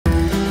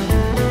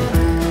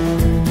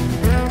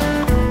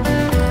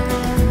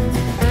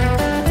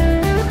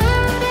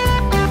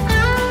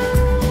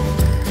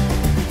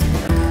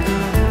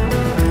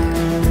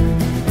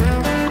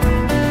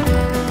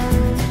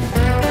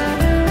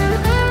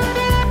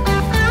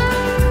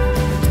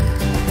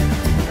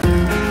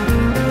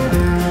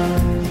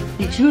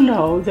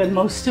know that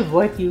most of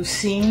what you've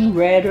seen,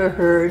 read, or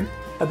heard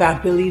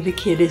about Billy the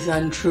Kid is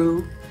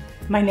untrue?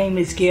 My name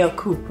is Gale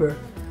Cooper.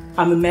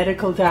 I'm a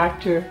medical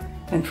doctor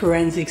and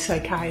forensic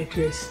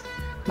psychiatrist.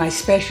 My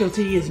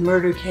specialty is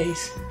murder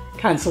case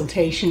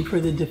consultation for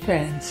the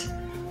defense.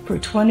 For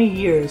 20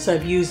 years,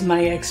 I've used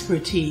my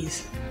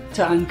expertise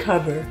to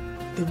uncover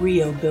the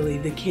real Billy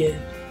the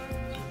Kid.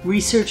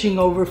 Researching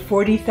over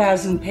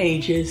 40,000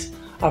 pages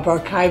of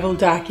archival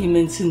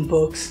documents and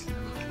books,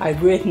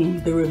 I've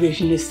written the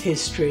revisionist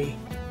history.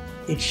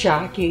 It's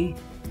shocking,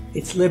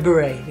 it's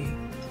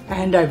liberating,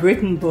 and I've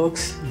written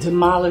books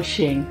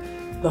demolishing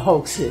the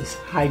hoaxes,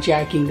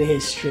 hijacking the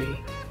history.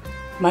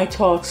 My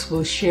talks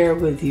will share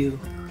with you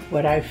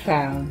what I've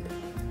found.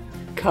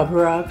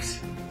 Cover-ups,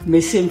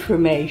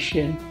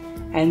 misinformation,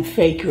 and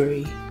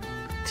fakery,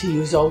 to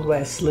use Old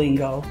West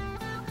lingo,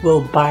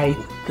 will bite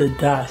the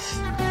dust.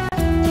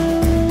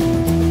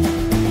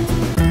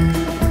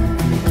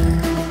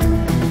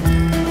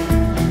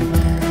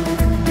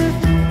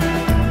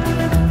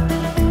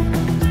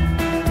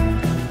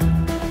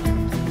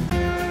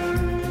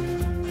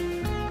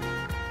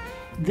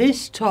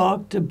 This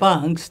talk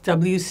debunks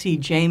W.C.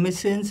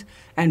 Jameson's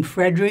and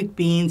Frederick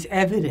Bean's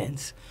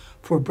evidence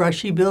for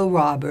Brushy Bill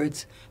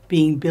Roberts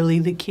being Billy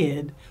the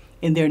Kid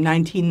in their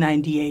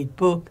 1998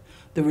 book,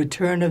 The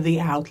Return of the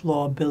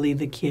Outlaw, Billy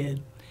the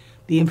Kid.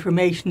 The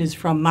information is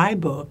from my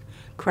book,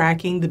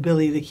 Cracking the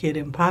Billy the Kid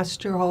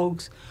Imposter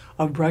Hoax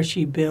of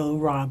Brushy Bill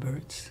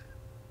Roberts.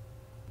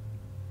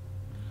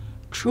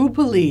 True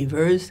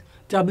believers,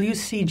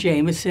 W.C.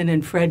 Jameson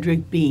and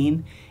Frederick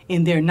Bean,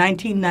 in their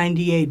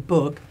 1998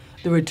 book,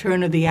 The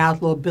Return of the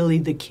Outlaw, Billy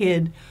the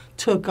Kid,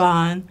 took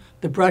on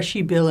the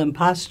Brushy Bill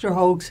imposter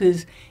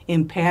hoax's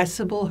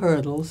impassable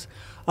hurdles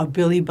of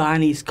Billy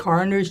Bonney's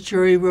coroner's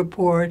jury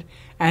report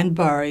and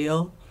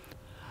burial,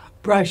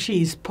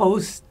 Brushy's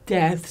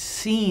post-death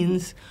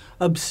scenes,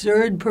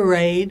 absurd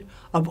parade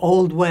of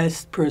Old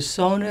West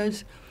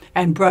personas,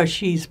 and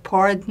Brushy's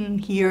pardon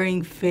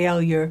hearing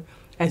failure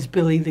as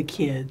Billy the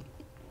Kid.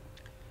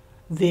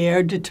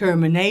 Their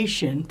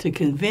determination to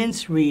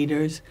convince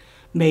readers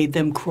made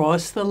them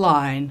cross the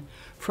line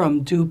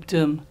from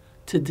dupedom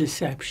to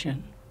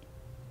deception.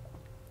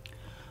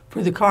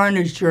 For the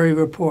coroner's jury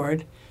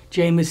report,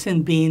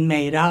 Jameson Bean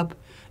made up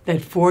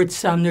that Fort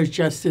Sumner's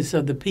Justice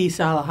of the Peace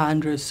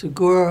Alejandro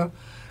Segura,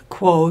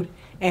 quote,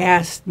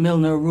 asked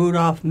Milner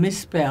Rudolph,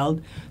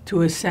 misspelled,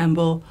 to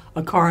assemble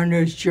a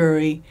coroner's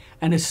jury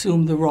and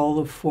assume the role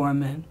of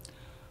foreman.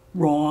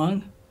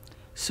 Wrong.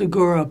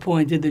 Segura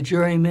appointed the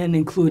jurymen,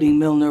 including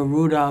Milner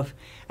Rudolph,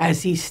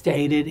 as he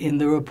stated in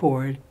the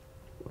report.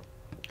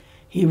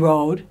 He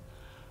wrote,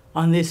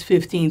 on this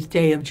 15th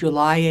day of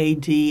July,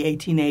 A.D.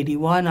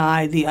 1881,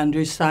 I, the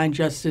undersigned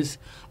Justice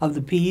of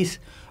the Peace,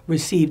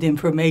 received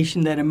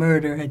information that a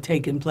murder had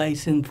taken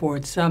place in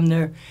Fort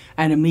Sumner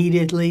and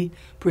immediately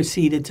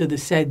proceeded to the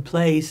said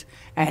place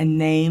and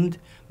named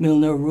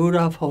Milner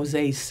Rudolph,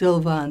 Jose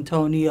Silva,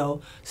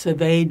 Antonio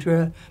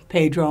Saavedra,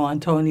 Pedro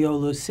Antonio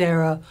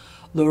Lucera,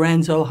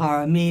 Lorenzo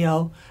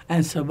Jaramillo,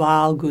 and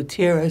Sabal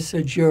Gutierrez,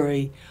 a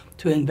jury,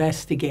 to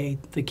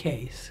investigate the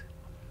case.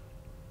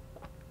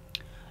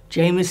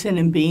 Jameson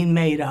and Bean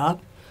made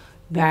up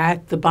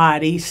that the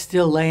body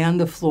still lay on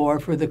the floor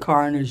for the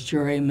coroner's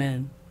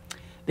jurymen.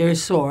 Their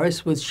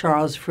source was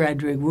Charles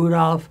Frederick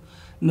Rudolph,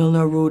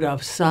 Milner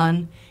Rudolph's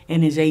son,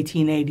 in his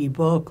 1880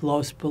 book,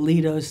 Los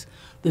Bolitos,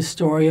 The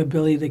Story of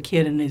Billy the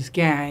Kid and His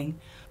Gang.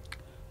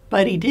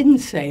 But he didn't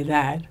say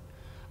that.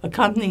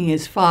 Accompanying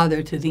his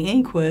father to the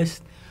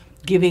inquest,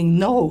 giving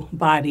no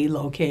body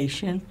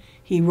location,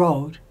 he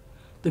wrote,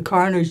 the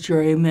coroner's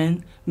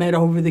jurymen met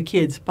over the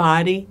kid's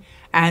body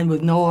and,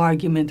 with no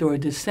argument or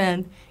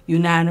dissent,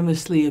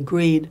 unanimously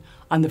agreed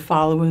on the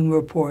following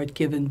report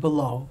given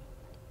below.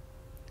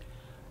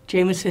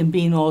 Jameson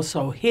Bean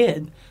also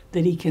hid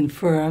that he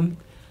confirmed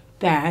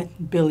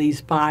that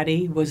Billy's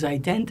body was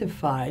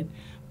identified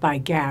by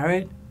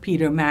Garrett,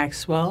 Peter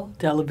Maxwell,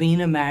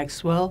 Delavina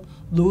Maxwell,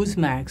 Luz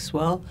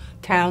Maxwell,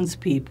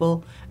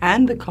 townspeople,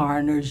 and the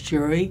coroner's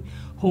jury,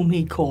 whom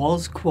he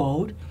calls,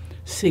 quote,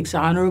 6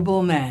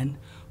 honorable men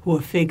who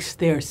affixed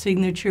their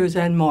signatures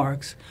and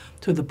marks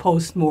to the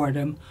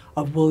post-mortem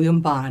of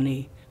William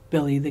Bonney,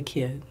 Billy the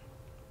Kid.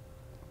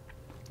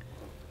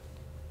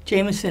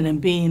 Jameson and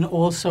Bean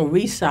also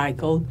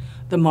recycled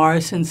the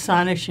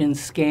Morrison-Sonishin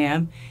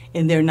scam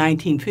in their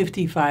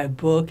 1955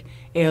 book,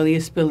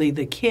 Alias Billy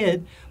the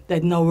Kid,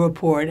 that no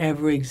report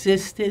ever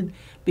existed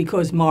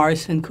because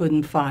Morrison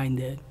couldn't find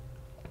it.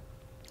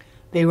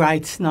 They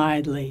write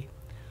snidely,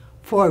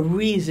 for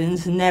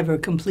reasons never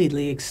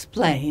completely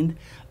explained,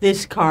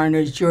 this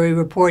coroner's jury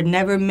report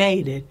never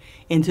made it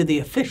into the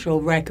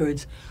official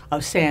records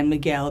of San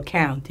Miguel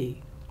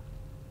County.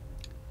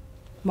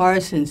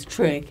 Morrison's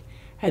trick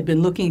had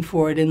been looking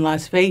for it in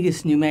Las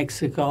Vegas, New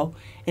Mexico,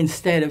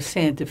 instead of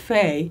Santa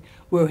Fe,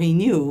 where he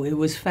knew it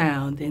was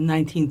found in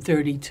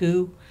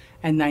 1932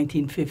 and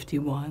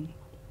 1951.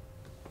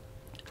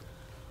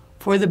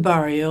 For the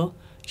burial,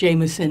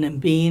 Jameson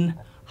and Bean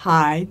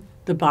hide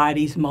the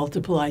body's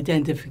multiple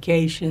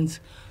identifications,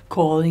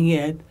 calling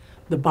it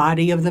the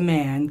body of the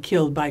man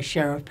killed by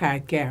Sheriff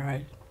Pat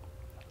Garrett.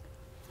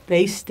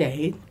 They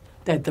state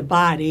that the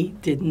body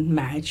didn't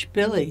match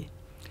Billy.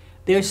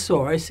 Their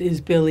source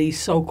is Billy's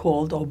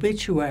so-called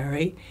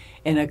obituary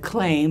in a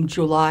claim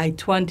July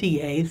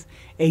 28,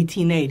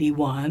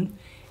 1881.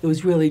 It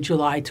was really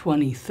July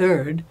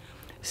 23rd.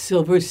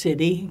 Silver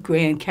City,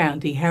 Grand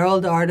County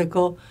Herald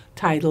article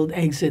titled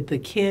Exit the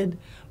Kid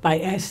by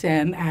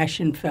S.M.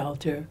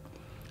 Ashenfelter.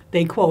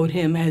 They quote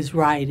him as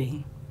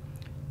writing,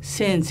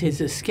 "Since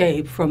his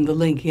escape from the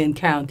Lincoln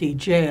County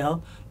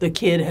Jail, the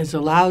kid has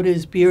allowed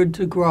his beard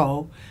to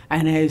grow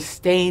and has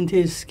stained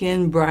his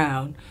skin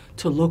brown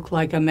to look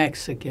like a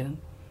Mexican."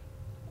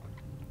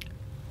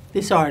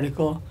 This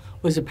article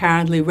was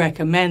apparently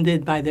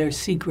recommended by their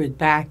secret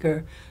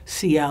backer,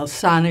 C.L.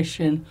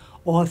 Sonneshin,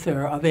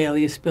 author of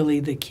Alias Billy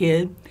the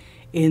Kid,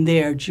 in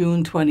their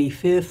June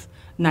 25,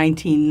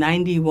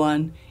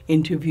 1991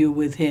 interview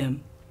with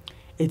him.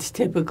 It's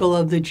typical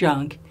of the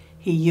junk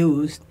he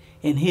used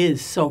in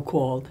his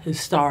so-called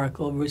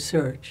historical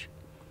research.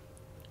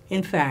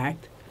 In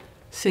fact,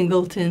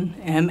 Singleton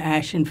M.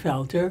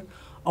 Ashenfelter,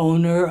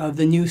 owner of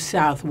the New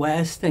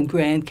Southwest and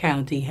Grand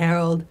County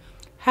Herald,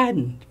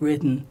 hadn't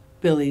written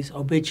Billy's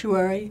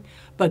obituary,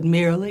 but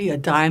merely a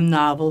dime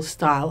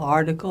novel-style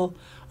article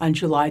on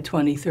July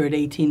 23,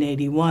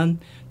 1881,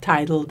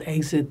 titled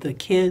Exit the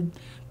Kid,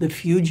 the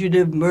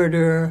Fugitive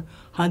Murderer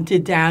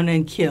Hunted Down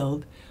and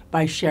Killed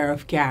by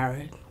Sheriff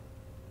Garrett.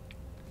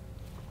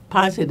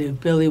 Positive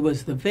Billy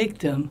was the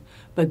victim,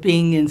 but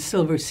being in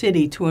Silver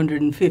City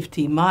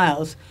 250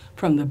 miles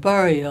from the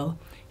burial,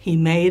 he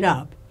made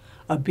up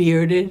a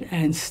bearded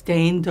and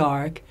stained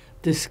dark,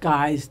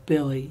 disguised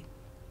Billy.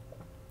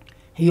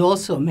 He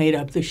also made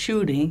up the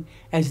shooting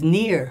as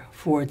near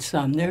Fort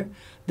Sumner,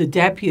 the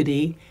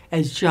deputy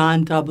as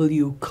John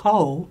W.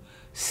 Coe,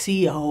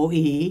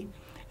 C-O-E,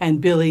 and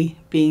Billy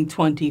being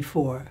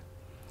 24.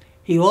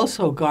 He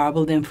also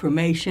garbled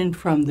information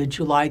from the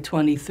July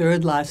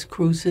 23rd Las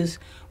Cruces,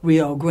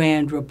 Rio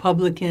Grande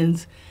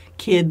Republicans,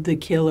 Kid the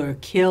Killer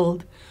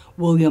Killed,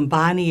 William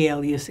Bonney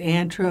alias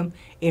Antrim,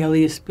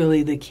 alias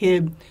Billy the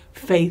Kid,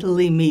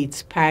 fatally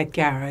meets Pat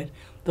Garrett,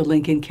 the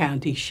Lincoln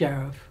County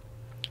Sheriff.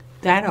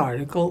 That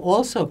article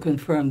also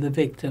confirmed the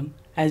victim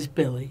as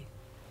Billy.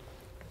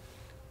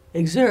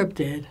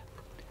 Excerpted,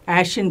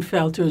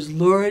 Ashenfelter's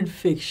lurid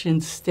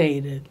fiction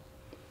stated,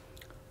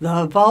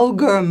 "The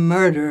vulgar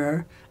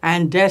murderer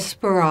and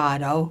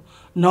desperado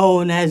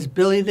known as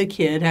Billy the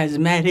Kid has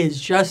met his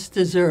just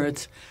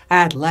deserts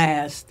at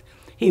last.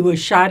 He was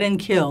shot and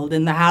killed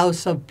in the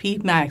house of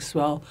Pete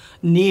Maxwell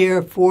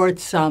near Fort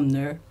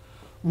Sumner,"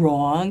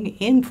 wrong,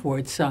 in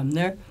Fort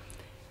Sumner,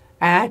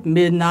 "at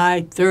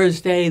midnight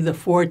Thursday the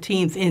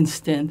 14th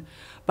instant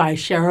by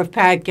Sheriff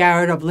Pat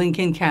Garrett of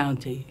Lincoln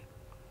County.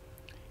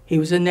 He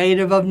was a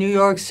native of New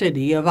York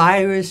City of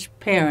Irish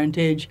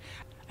parentage,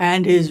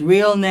 and his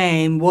real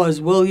name was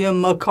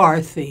William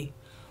McCarthy."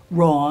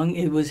 Wrong,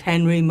 it was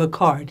Henry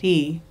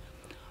McCarty.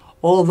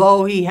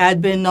 Although he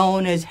had been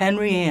known as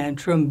Henry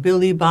Antrim,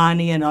 Billy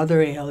Bonney, and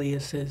other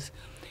aliases.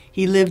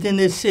 He lived in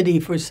this city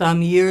for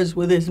some years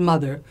with his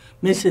mother,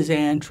 Mrs.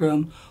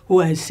 Antrim, who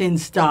has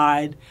since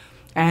died,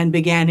 and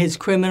began his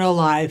criminal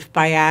life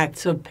by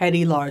acts of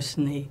petty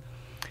larceny.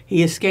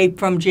 He escaped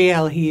from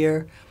jail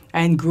here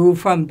and grew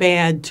from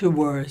bad to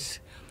worse.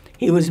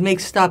 He was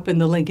mixed up in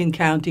the Lincoln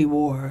County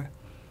War.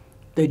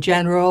 The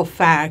general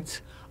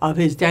facts of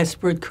his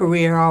desperate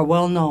career are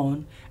well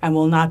known and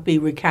will not be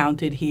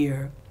recounted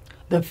here.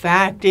 The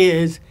fact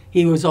is,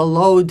 he was a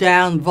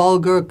low-down,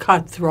 vulgar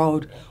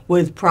cutthroat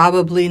with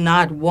probably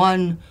not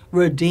one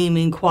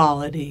redeeming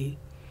quality.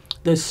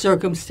 The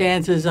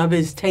circumstances of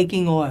his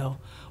taking oil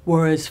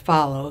were as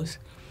follows.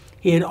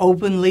 He had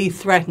openly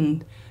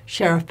threatened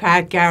Sheriff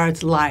Pat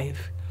Garrett's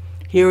life.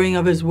 Hearing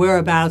of his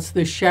whereabouts,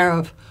 the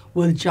sheriff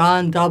with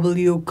John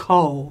W.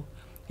 Coe,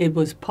 it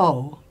was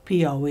Poe,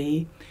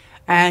 P-O-E,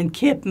 and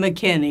Kip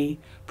McKinney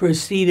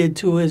proceeded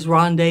to his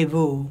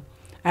rendezvous.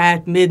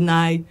 At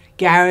midnight,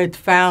 Garrett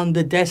found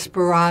the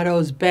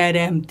desperado's bed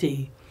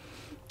empty.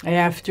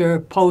 After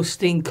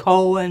posting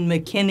Coe and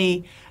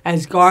McKinney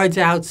as guards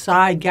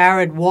outside,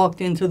 Garrett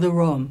walked into the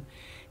room.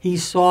 He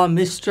saw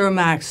Mr.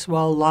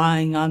 Maxwell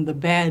lying on the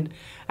bed,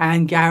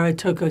 and Garrett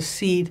took a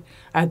seat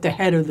at the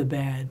head of the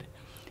bed.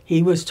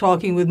 He was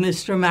talking with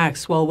Mr.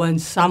 Maxwell when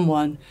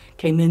someone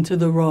came into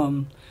the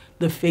room.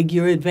 The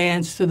figure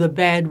advanced to the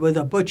bed with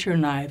a butcher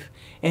knife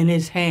in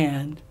his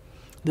hand.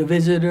 The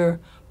visitor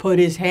put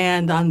his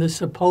hand on the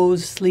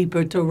supposed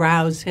sleeper to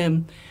rouse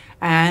him,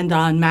 and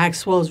on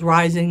Maxwell's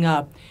rising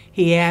up,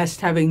 he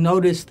asked, having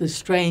noticed the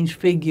strange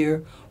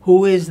figure,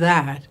 "Who is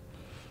that?"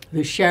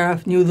 The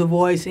sheriff knew the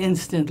voice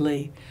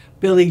instantly.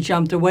 Billy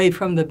jumped away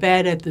from the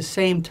bed at the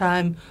same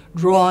time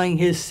drawing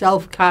his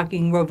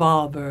self-cocking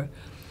revolver.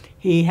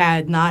 He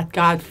had not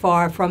got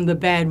far from the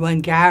bed when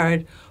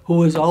Garrett, who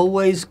was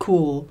always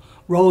cool,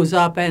 rose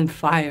up and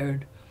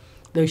fired.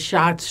 The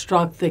shot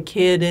struck the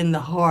kid in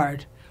the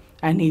heart,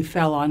 and he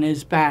fell on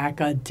his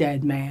back, a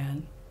dead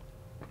man.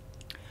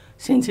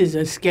 Since his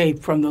escape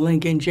from the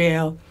Lincoln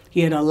jail, he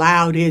had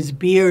allowed his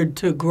beard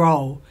to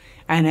grow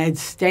and had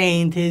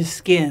stained his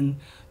skin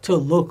to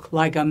look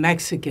like a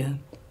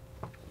Mexican.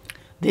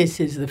 This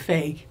is the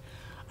fake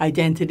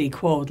identity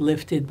quote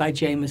lifted by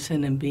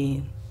Jameson and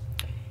Bean.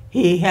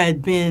 He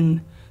had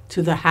been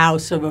to the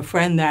house of a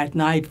friend that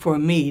night for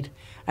meat,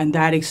 and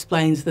that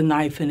explains the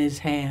knife in his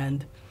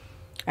hand.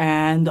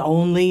 And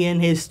only in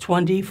his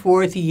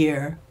 24th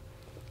year,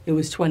 it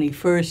was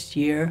 21st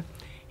year,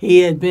 he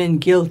had been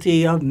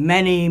guilty of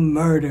many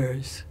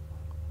murders.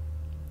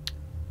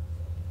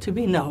 To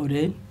be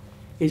noted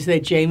is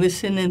that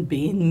Jameson and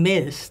Bean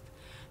missed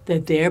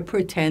that their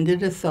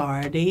pretended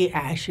authority,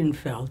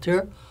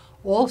 Ashenfelter,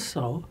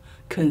 also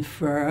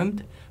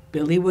confirmed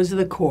Billy was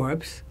the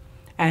corpse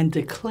and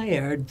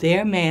declared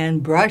their man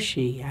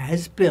Brushy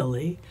as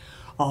Billy,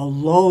 a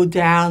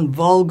low-down,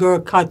 vulgar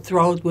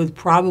cutthroat with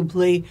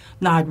probably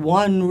not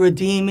one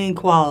redeeming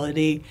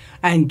quality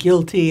and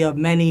guilty of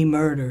many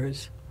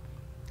murders.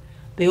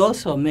 They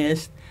also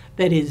missed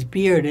that his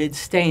bearded,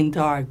 stained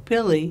dark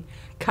Billy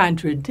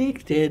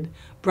contradicted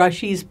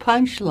Brushy's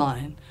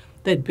punchline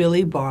that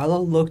Billy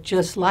Barlow looked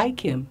just like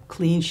him,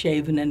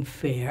 clean-shaven and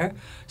fair,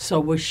 so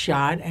was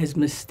shot as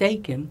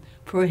mistaken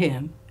for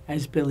him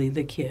as Billy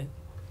the Kid.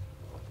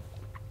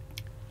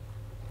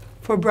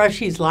 For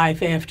Brushy's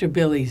life after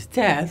Billy's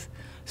death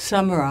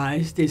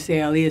summarized this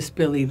alias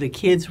Billy the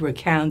Kid's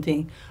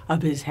recounting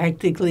of his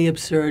hectically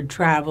absurd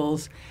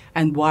travels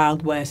and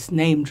Wild West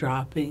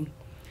name-dropping.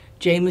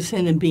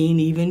 Jameson and Bean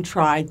even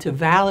tried to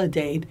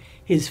validate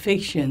his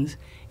fictions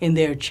in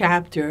their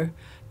chapter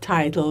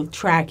titled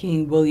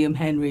Tracking William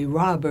Henry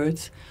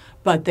Roberts,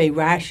 but they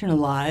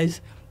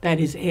rationalized that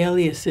his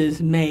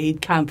aliases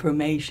made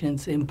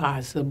confirmations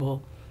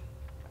impossible.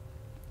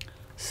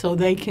 So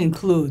they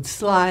conclude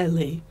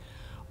slyly,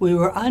 we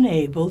were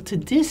unable to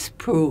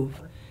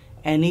disprove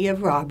any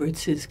of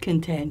Roberts's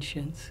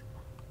contentions.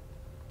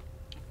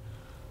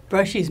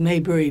 Brushy's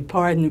Maybury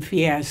pardon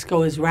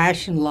fiasco is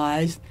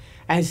rationalized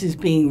as his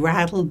being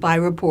rattled by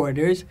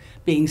reporters,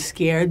 being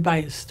scared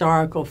by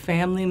historical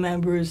family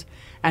members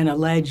and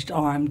alleged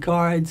armed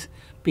guards,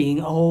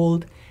 being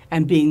old,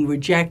 and being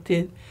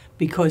rejected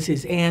because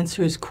his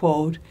answers,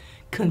 quote,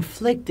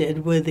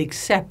 conflicted with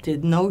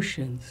accepted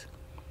notions.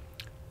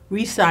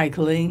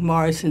 Recycling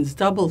Morrison's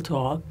double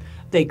talk,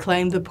 they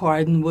claimed the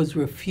pardon was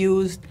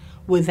refused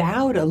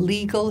without a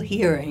legal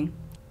hearing,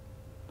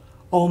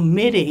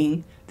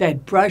 omitting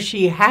that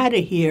Brushy had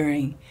a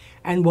hearing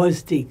and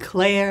was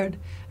declared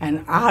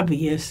an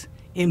obvious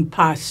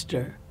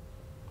imposter.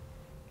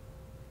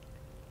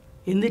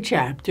 In the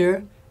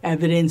chapter,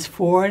 Evidence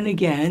for and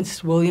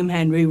Against William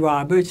Henry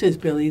Roberts as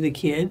Billy the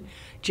Kid,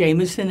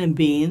 Jameson and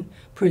Bean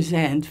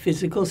present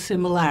physical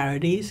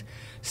similarities,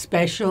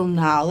 special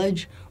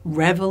knowledge,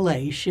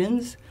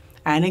 revelations,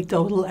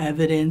 anecdotal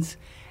evidence,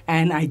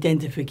 and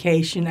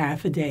identification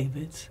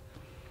affidavits.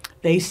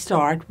 They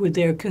start with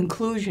their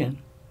conclusion.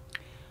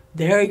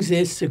 There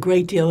exists a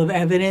great deal of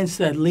evidence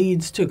that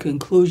leads to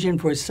conclusion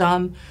for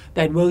some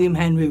that William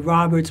Henry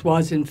Roberts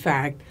was in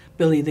fact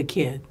Billy the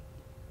Kid.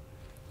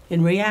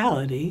 In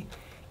reality,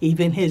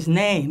 even his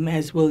name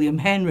as William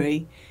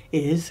Henry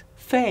is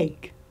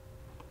fake.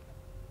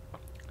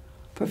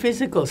 For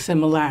physical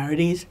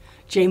similarities,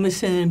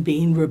 Jameson and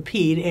Bean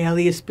repeat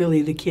alias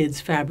Billy the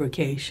Kid's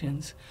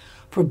fabrications.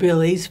 For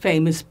Billy's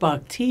famous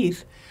buck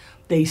teeth,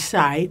 they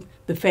cite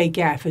the fake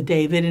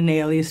affidavit in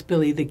alias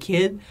Billy the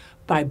Kid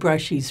by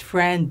Brushy's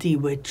friend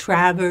DeWitt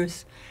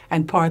Travers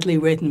and partly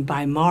written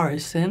by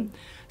Morrison,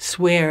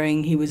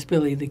 swearing he was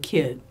Billy the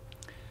Kid.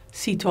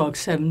 See Talk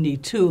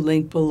 72,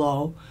 linked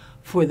below,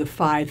 for the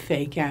 5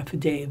 fake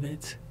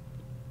affidavits.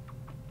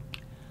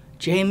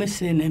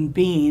 Jameson and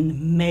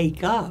Bean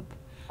make up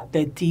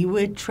that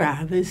DeWitt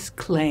Travers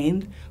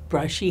claimed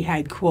Brushy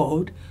had,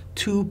 quote,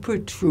 2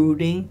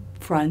 protruding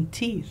front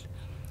teeth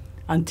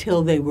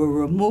until they were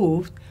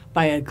removed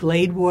by a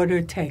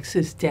Gladewater,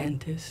 Texas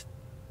dentist.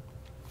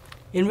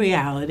 In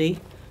reality,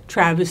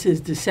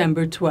 Travis's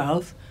December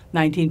 12,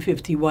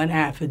 1951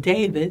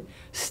 affidavit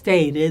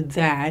stated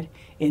that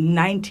in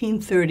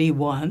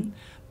 1931,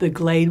 the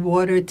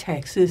Gladewater,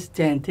 Texas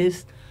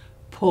dentist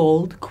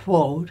pulled,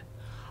 quote,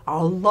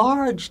 a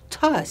large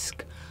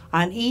tusk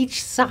on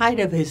each side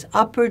of his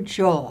upper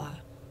jaw.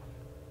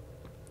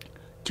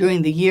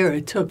 During the year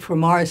it took for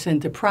Morrison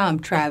to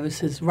prompt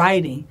Travis's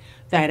writing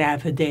that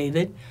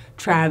affidavit,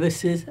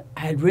 Travis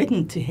had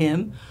written to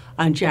him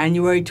on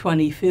January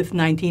 25,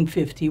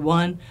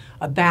 1951,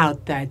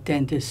 about that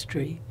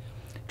dentistry.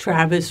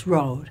 Travis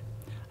wrote,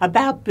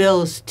 about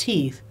Bill's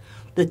teeth,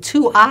 the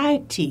 2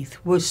 eye teeth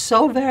were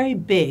so very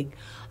big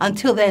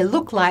until they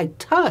looked like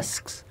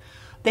tusks.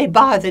 They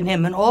bothered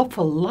him an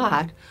awful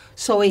lot,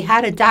 so he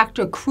had a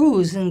Dr.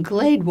 Cruz in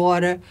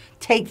Gladewater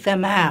take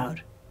them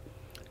out.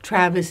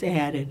 Travis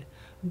added,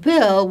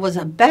 Bill was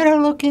a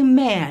better-looking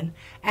man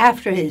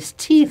after his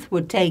teeth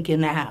were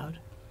taken out.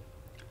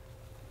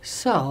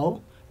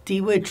 So,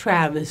 DeWitt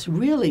Travers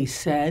really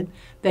said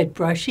that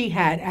Brushy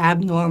had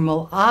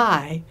abnormal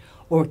eye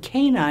or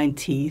canine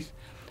teeth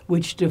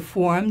which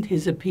deformed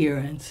his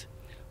appearance.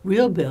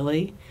 Real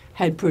Billy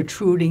had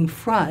protruding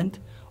front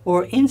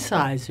or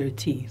incisor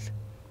teeth.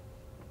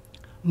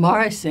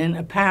 Morrison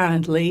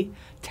apparently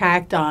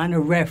tacked on a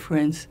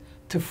reference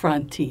to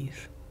front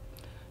teeth.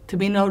 To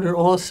be noted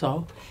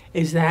also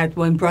is that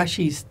when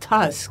Brushy's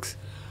tusks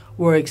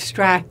were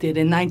extracted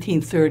in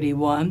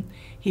 1931,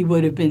 he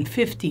would have been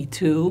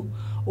 52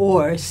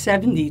 or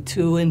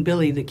 72 in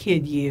Billy the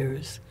Kid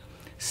years.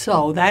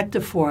 So that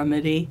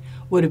deformity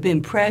would have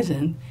been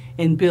present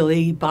in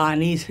Billy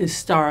Bonney's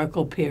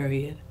historical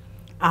period.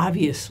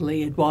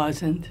 Obviously, it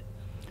wasn't.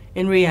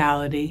 In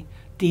reality,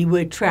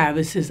 DeWitt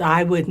Travis's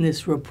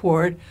eyewitness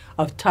report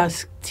of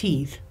tusked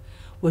teeth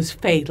was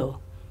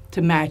fatal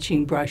to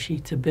matching Brushy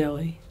to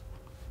Billy.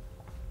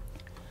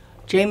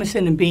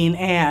 Jameson and Bean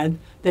add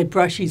that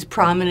Brushy's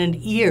prominent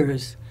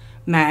ears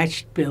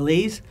matched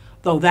Billy's,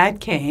 though that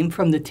came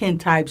from the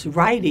tintype's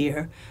right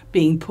ear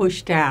being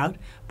pushed out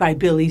by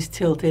Billy's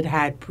tilted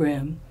hat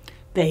brim.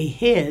 They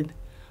hid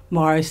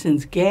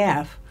Morrison's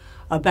gaffe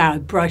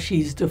about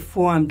Brushy's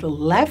deformed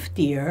left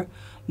ear,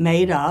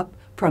 made up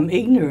from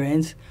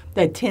ignorance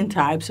that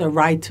tintypes are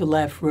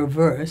right-to-left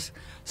reverse,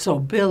 so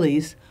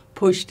Billy's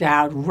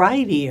pushed-out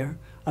right ear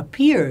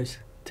appears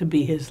to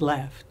be his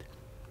left.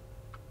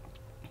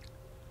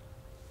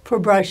 For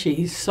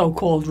Brushy's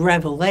so-called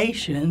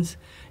revelations,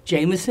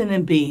 Jameson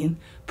and Bean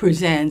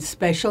present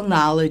special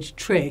knowledge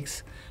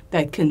tricks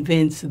that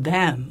convince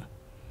them,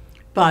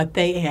 but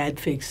they add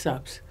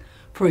fix-ups.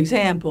 For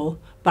example,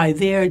 by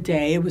their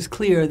day, it was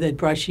clear that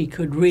Brushy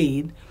could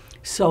read,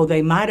 so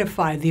they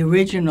modified the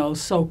original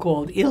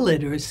so-called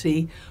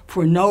illiteracy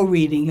for no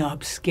reading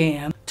up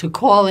scam to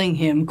calling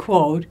him,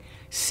 quote,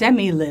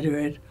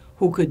 semi-literate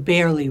who could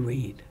barely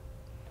read.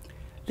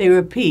 They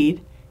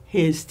repeat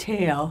his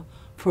tale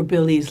for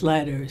Billy's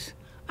letters.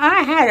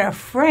 I had a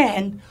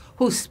friend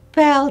who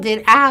spelled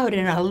it out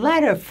in a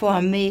letter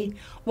for me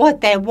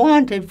what they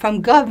wanted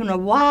from Governor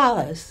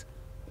Wallace.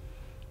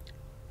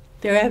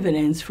 Their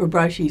evidence for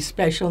Brushy's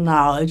special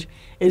knowledge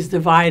is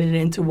divided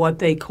into what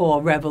they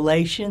call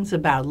revelations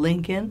about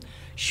Lincoln,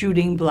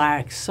 shooting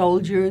black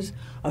soldiers,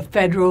 a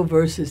federal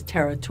versus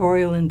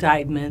territorial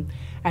indictment,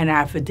 and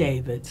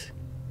affidavits.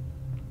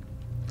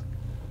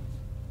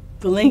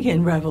 The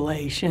Lincoln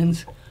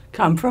revelations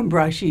come from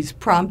Brushy's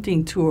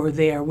prompting tour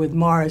there with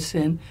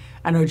Morrison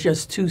and are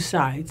just two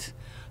sites,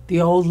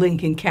 the old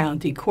Lincoln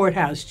County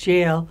Courthouse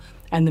Jail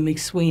and the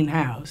McSween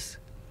House.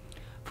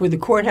 For the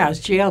courthouse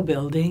jail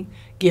building,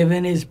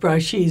 given is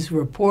Brushy's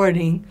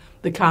reporting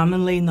the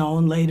commonly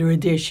known later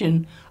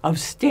addition of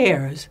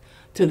stairs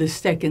to the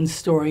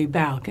second-story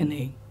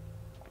balcony.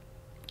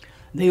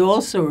 They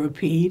also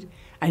repeat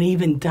and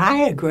even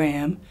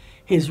diagram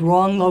his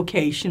wrong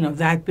location of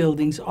that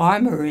building's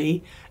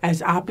armory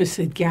as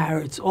opposite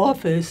Garrett's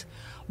office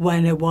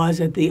when it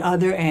was at the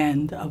other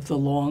end of the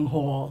long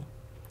hall.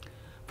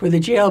 For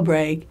the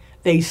jailbreak,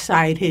 they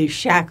cite his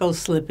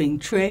shackle-slipping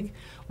trick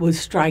with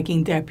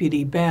striking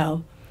Deputy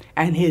Bell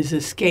and his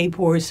escape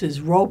horse's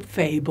rope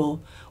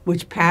fable,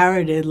 which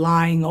parroted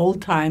lying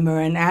old-timer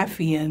and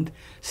affiant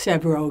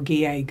Severo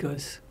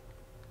Gallegos.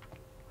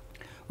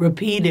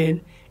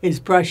 Repeated is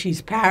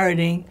Brushy's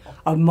parroting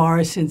of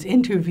Morrison's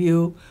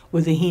interview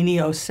with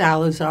Eugenio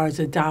Salazar's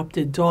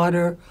adopted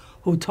daughter,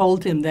 who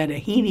told him that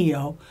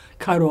Eugenio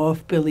cut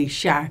off Billy's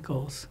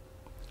shackles.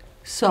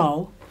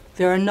 So,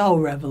 there are no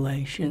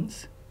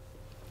revelations.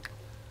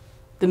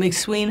 The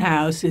McSween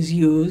House is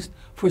used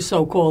for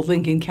so-called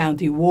Lincoln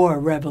County War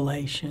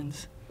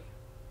revelations.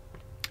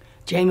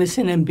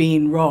 Jameson and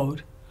Bean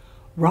wrote,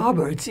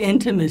 Robert's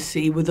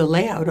intimacy with the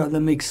layout of the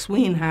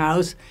McSween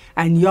House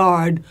and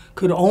yard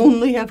could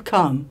only have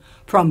come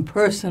from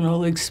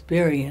personal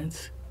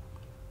experience.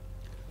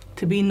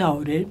 To be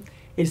noted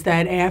is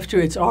that after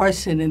its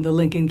arson in the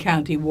Lincoln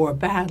County War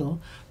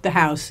battle, the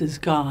house is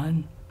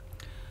gone.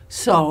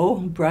 So,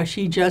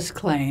 Brushy just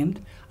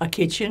claimed a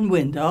kitchen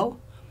window,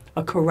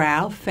 a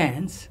corral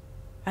fence,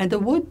 and a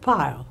wood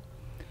pile,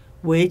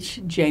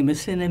 which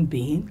Jameson and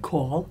Bean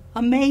call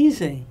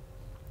amazing.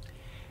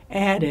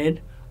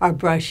 Added are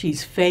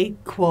Brushy's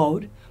fake,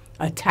 quote,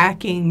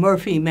 attacking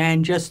Murphy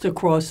man just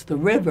across the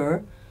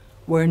river,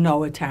 where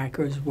no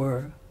attackers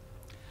were.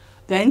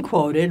 Then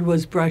quoted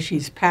was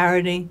Brushy's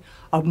parroting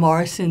of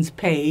Morrison's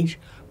page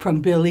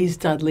from Billy's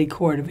Dudley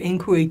Court of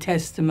Inquiry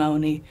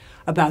testimony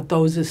about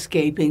those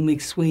escaping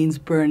McSween's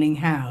burning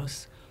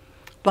house.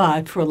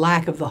 But for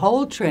lack of the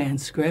whole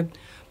transcript,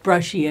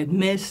 Brushy had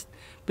missed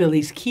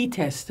Billy's key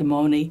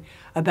testimony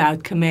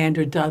about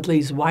Commander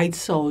Dudley's white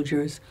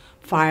soldiers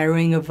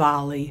firing a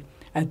volley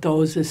at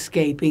those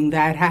escaping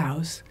that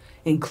house,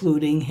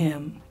 including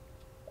him.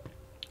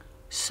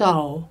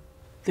 So,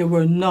 there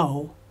were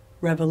no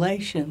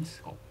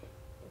revelations.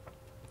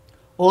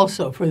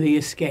 Also for the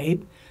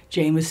escape,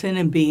 Jameson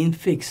and Bean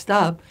fixed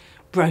up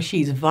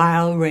Brushy's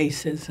vile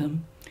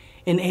racism.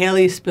 In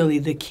Alias Billy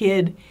the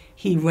Kid,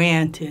 he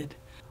ranted,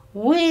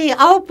 We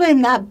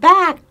opened the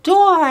back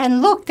door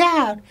and looked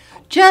out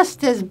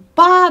just as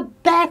Bob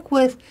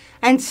Beckwith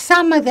and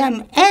some of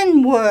them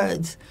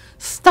N-words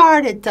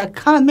started to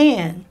come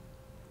in.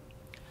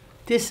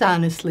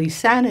 Dishonestly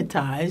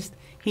sanitized,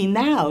 He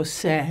now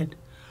said,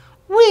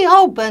 "We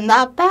opened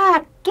the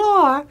back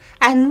door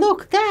and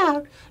looked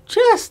out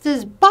just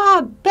as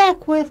Bob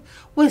Beckwith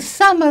with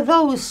some of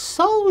those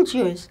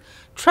soldiers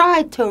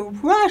tried to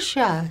rush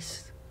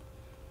us."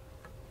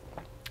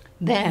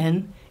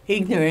 Then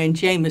ignorant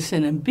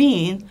Jameson and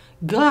Bean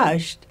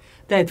gushed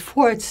that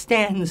Fort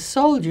Stanton's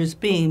soldiers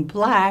being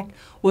black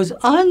was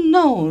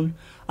unknown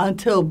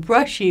until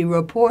Brushy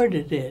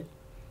reported it.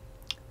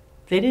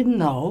 They didn't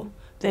know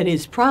that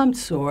his prompt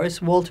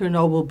source, Walter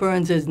Noble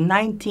Burns's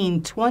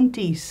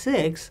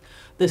 1926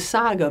 The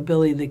Saga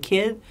Billy the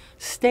Kid,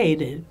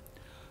 stated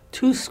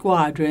 2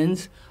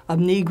 squadrons of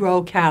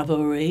Negro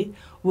cavalry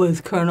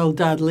with Colonel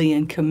Dudley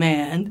in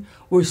command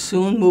were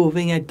soon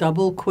moving at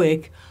double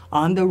quick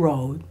on the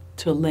road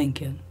to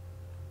Lincoln.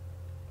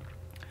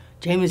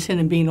 Jameson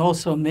and Bean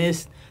also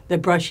missed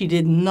that Brushy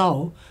didn't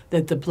know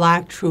that the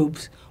black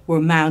troops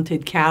were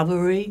mounted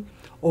cavalry,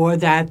 or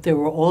that there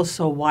were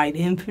also white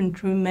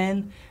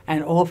infantrymen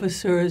and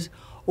officers,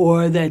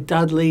 or that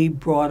Dudley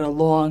brought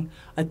along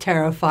a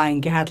terrifying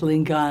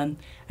Gatling gun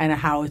and a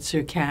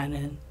howitzer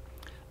cannon.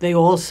 They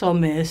also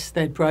missed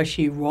that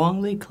Brushy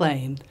wrongly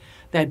claimed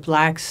that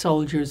black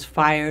soldiers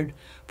fired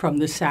from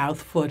the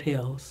South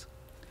foothills.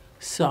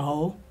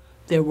 So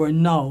there were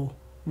no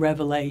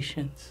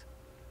revelations.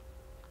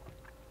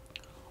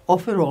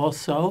 Offered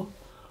also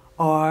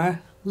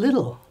are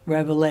little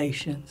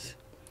revelations.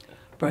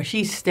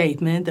 Brushy's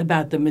statement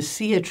about the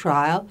Messiah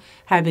trial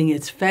having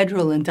its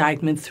federal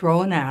indictment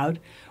thrown out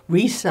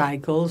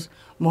recycles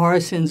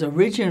Morrison's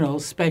original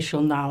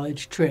special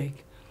knowledge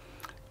trick.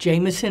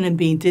 Jameson and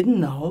Bean didn't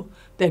know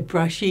that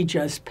Brushy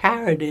just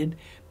parroted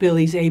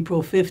Billy's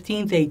April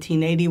 15,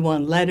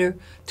 1881 letter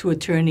to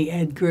attorney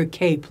Edgar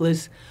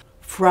Capeless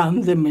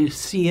from the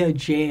Messiah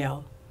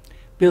jail.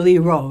 Billy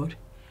wrote,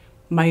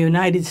 "My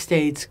United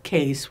States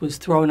case was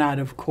thrown out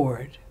of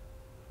court."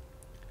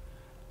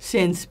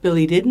 Since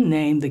Billy didn't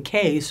name the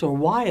case or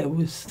why it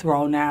was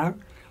thrown out,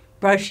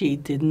 Brushy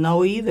didn't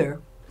know either.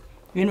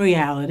 In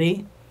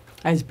reality,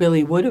 as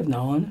Billy would have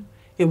known,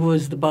 it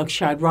was the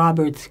Buckshot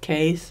Roberts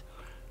case,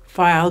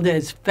 filed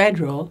as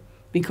federal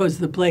because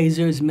the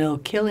Blazers Mill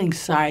killing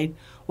site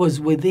was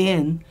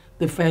within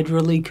the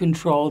federally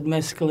controlled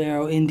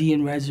Mescalero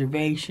Indian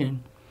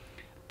Reservation.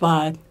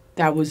 But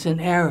that was an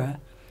error,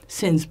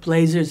 since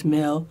Blazers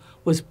Mill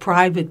was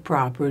private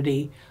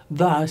property,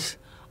 thus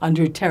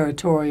under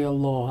territorial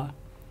law.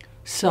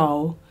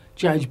 So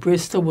Judge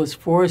Bristol was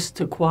forced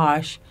to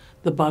quash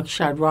the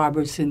Buckshot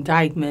Roberts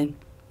indictment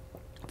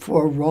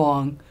for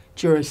wrong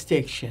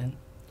jurisdiction.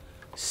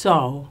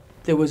 So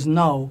there was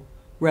no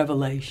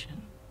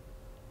revelation.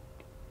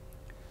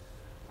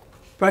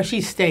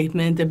 Brushy's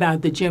statement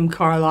about the Jim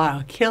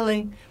Carlisle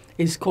killing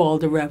is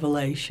called a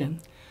revelation.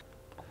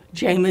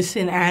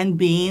 Jameson and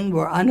Bean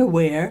were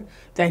unaware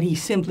that he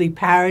simply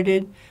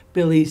parroted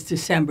Billy's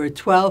December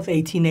 12,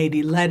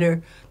 1880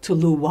 letter to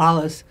Lew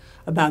Wallace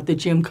about the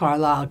Jim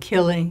Carlisle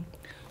killing,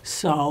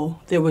 so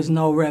there was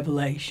no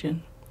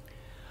revelation.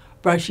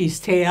 Brushy's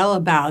tale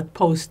about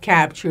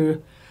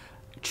post-capture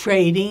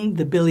trading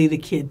the Billy the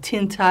Kid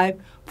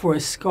tintype for a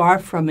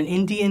scarf from an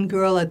Indian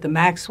girl at the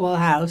Maxwell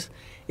House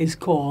is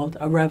called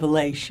a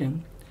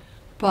revelation.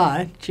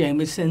 But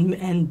Jameson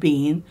and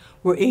Bean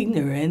were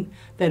ignorant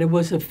that it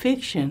was a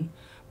fiction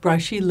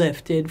Brushy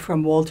lifted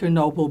from Walter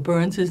Noble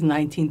Burns's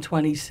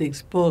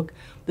 1926 book,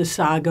 The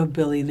Saga of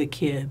Billy the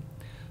Kid.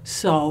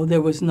 So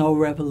there was no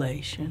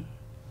revelation.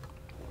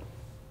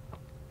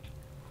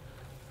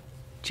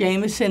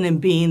 Jameson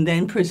and Bean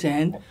then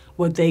present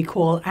what they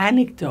call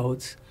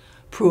anecdotes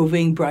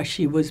proving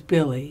Brushy was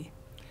Billy.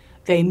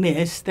 They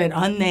miss that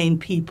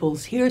unnamed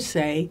people's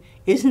hearsay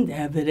isn't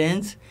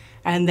evidence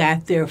and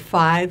that their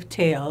 5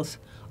 tales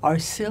are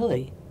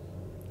silly.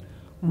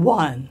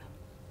 1.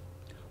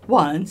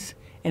 Once,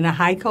 in a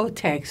Hyco,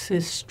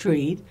 Texas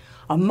street,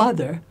 a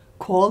mother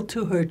called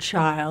to her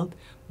child,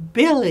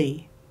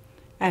 "Billy,"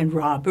 and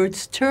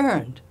Roberts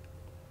turned.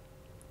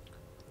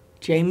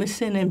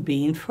 Jameson and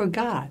Bean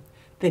forgot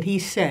that he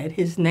said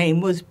his name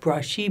was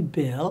Brushy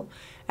Bill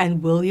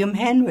and William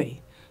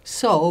Henry,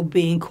 so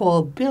being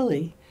called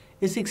Billy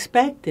is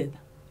expected.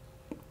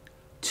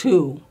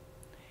 2.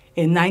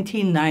 In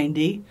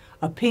 1990,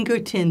 a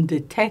Pinkerton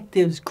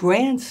detective's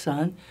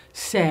grandson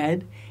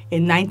said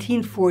in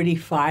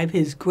 1945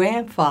 his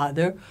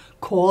grandfather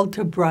called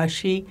to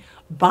Brushy,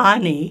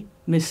 "Bonnie,"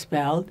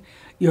 misspelled,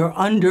 "you're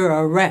under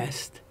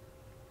arrest."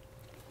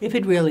 If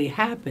it really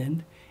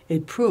happened,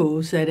 it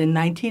proves that in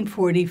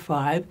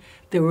 1945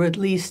 there were at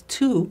least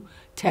 2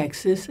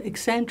 Texas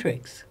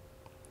eccentrics.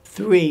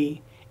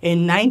 3.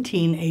 In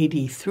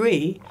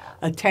 1983,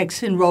 a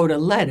Texan wrote a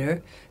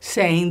letter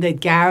saying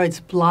that Garrett's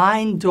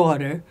blind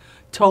daughter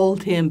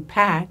told him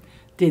Pat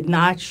did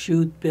not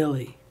shoot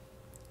Billy.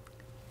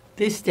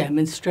 This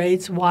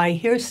demonstrates why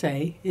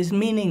hearsay is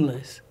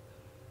meaningless.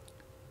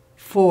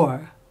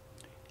 4.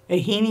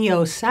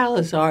 Eugenio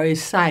Salazar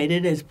is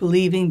cited as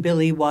believing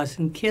Billy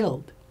wasn't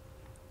killed.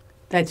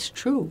 That's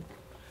true,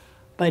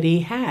 but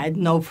he had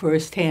no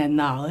first-hand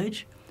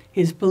knowledge.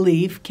 His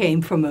belief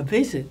came from a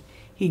visit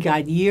he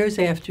got years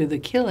after the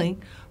killing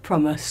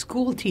from a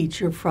school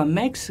teacher from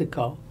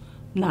Mexico,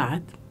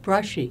 not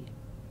Brushy.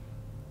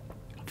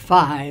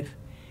 5.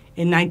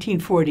 In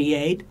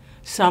 1948,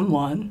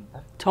 someone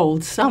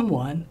told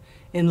someone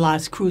in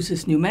Las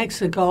Cruces, New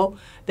Mexico,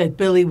 that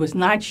Billy was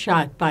not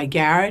shot by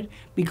Garrett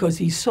because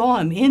he saw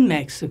him in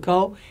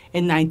Mexico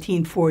in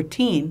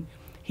 1914.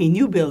 He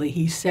knew Billy,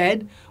 he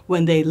said,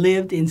 when they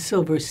lived in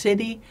Silver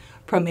City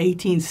from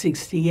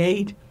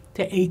 1868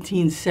 to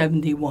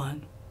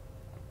 1871.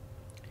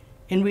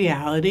 In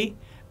reality,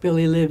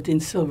 Billy lived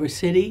in Silver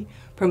City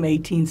from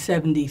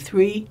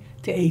 1873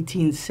 to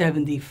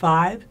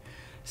 1875.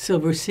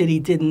 Silver City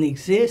didn't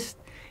exist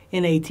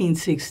in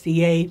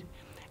 1868,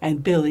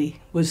 and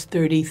Billy was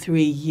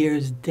 33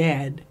 years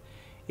dead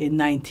in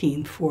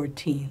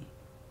 1914.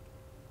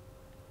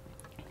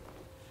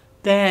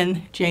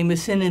 Then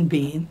Jameson and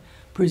Bean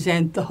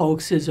present the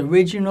hoax's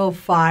original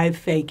 5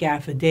 fake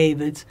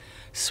affidavits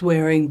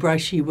swearing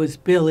Brushy was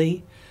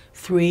Billy,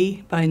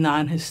 3 by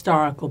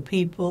non-historical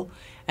people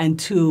and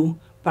 2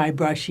 by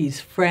Brushy's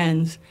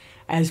friends,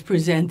 as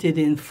presented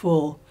in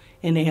full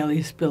in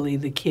Alias Billy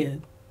the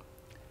Kid.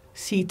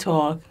 See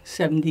Talk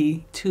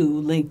 72,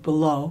 link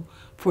below,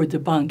 for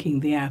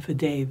debunking the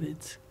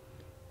affidavits.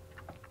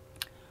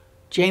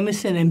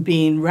 Jameson and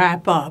Bean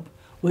wrap up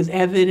with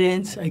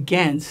evidence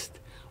against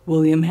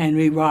William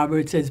Henry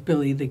Roberts as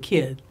Billy the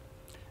Kid.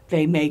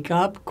 They make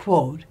up,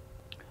 quote,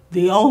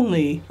 the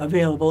only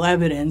available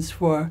evidence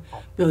for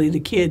Billy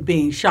the Kid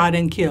being shot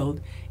and killed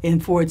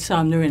in Fort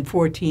Sumner in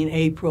 14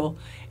 April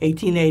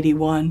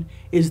 1881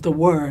 is the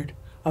word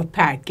of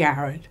Pat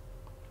Garrett.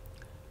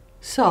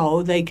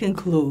 So they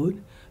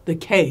conclude the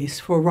case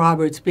for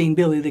Roberts being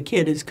Billy the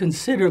Kid is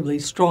considerably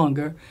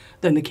stronger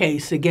than the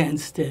case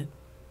against it.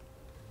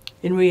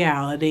 In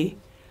reality,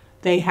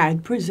 they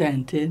had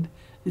presented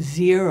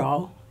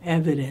 0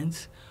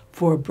 evidence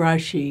for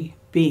Brushy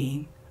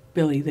being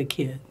Billy the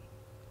Kid.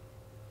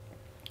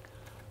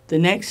 The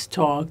next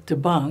talk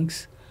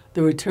debunks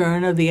the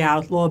return of the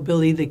outlaw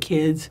Billy the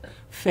Kid's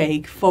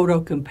fake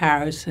photo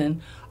comparison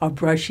of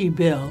Brushy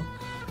Bill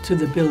to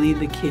the Billy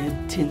the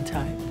Kid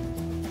tintype.